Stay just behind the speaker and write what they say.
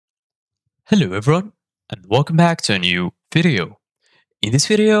Hello everyone and welcome back to a new video. In this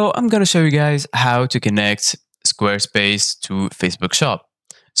video, I'm going to show you guys how to connect Squarespace to Facebook Shop.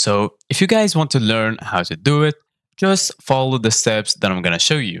 So if you guys want to learn how to do it, just follow the steps that I'm going to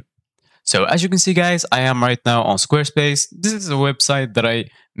show you. So as you can see guys, I am right now on Squarespace. This is a website that I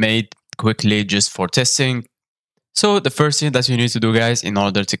made quickly just for testing. So the first thing that you need to do guys in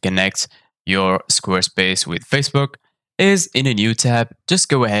order to connect your Squarespace with Facebook is in a new tab, just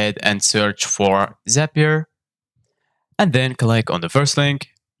go ahead and search for Zapier and then click on the first link.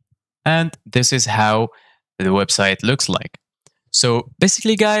 And this is how the website looks like. So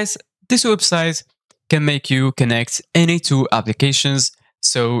basically guys, this website can make you connect any two applications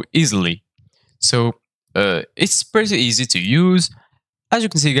so easily. So it's pretty easy to use. As you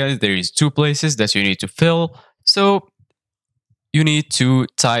can see guys, there is two places that you need to fill. So you need to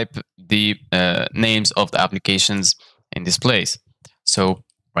type the names of the applications in this place. So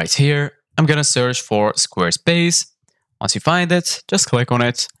right here, I'm gonna search for Squarespace. Once you find it, just click on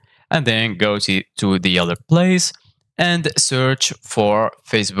it and then go to the other place and search for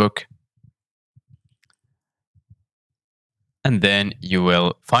Facebook. And then you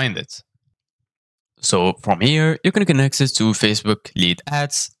will find it. So from here, you can connect it to Facebook lead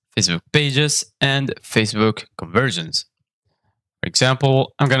ads, Facebook pages, and Facebook conversions. For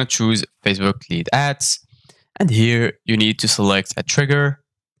example, I'm gonna choose Facebook lead ads. And here you need to select a trigger,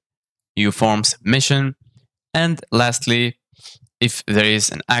 new form submission, and lastly, if there is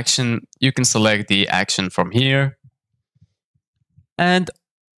an action, you can select the action from here. And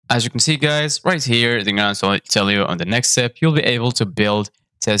as you can see guys, right here, they're going to tell you on the next step, you'll be able to build,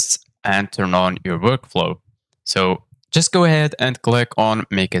 test, and turn on your workflow. So just go ahead and click on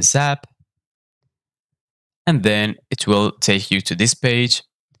make a zap, and then it will take you to this page.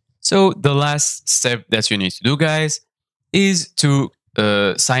 So the last step that you need to do, guys, is to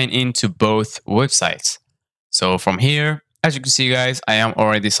sign in to both websites. So from here, as you can see, guys, I am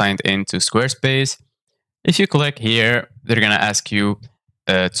already signed in to Squarespace. If you click here, they're going to ask you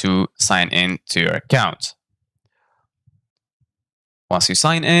to sign in to your account. Once you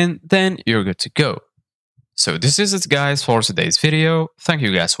sign in, then you're good to go. So this is it, guys, for today's video. Thank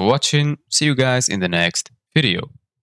you guys for watching. See you guys in the next video.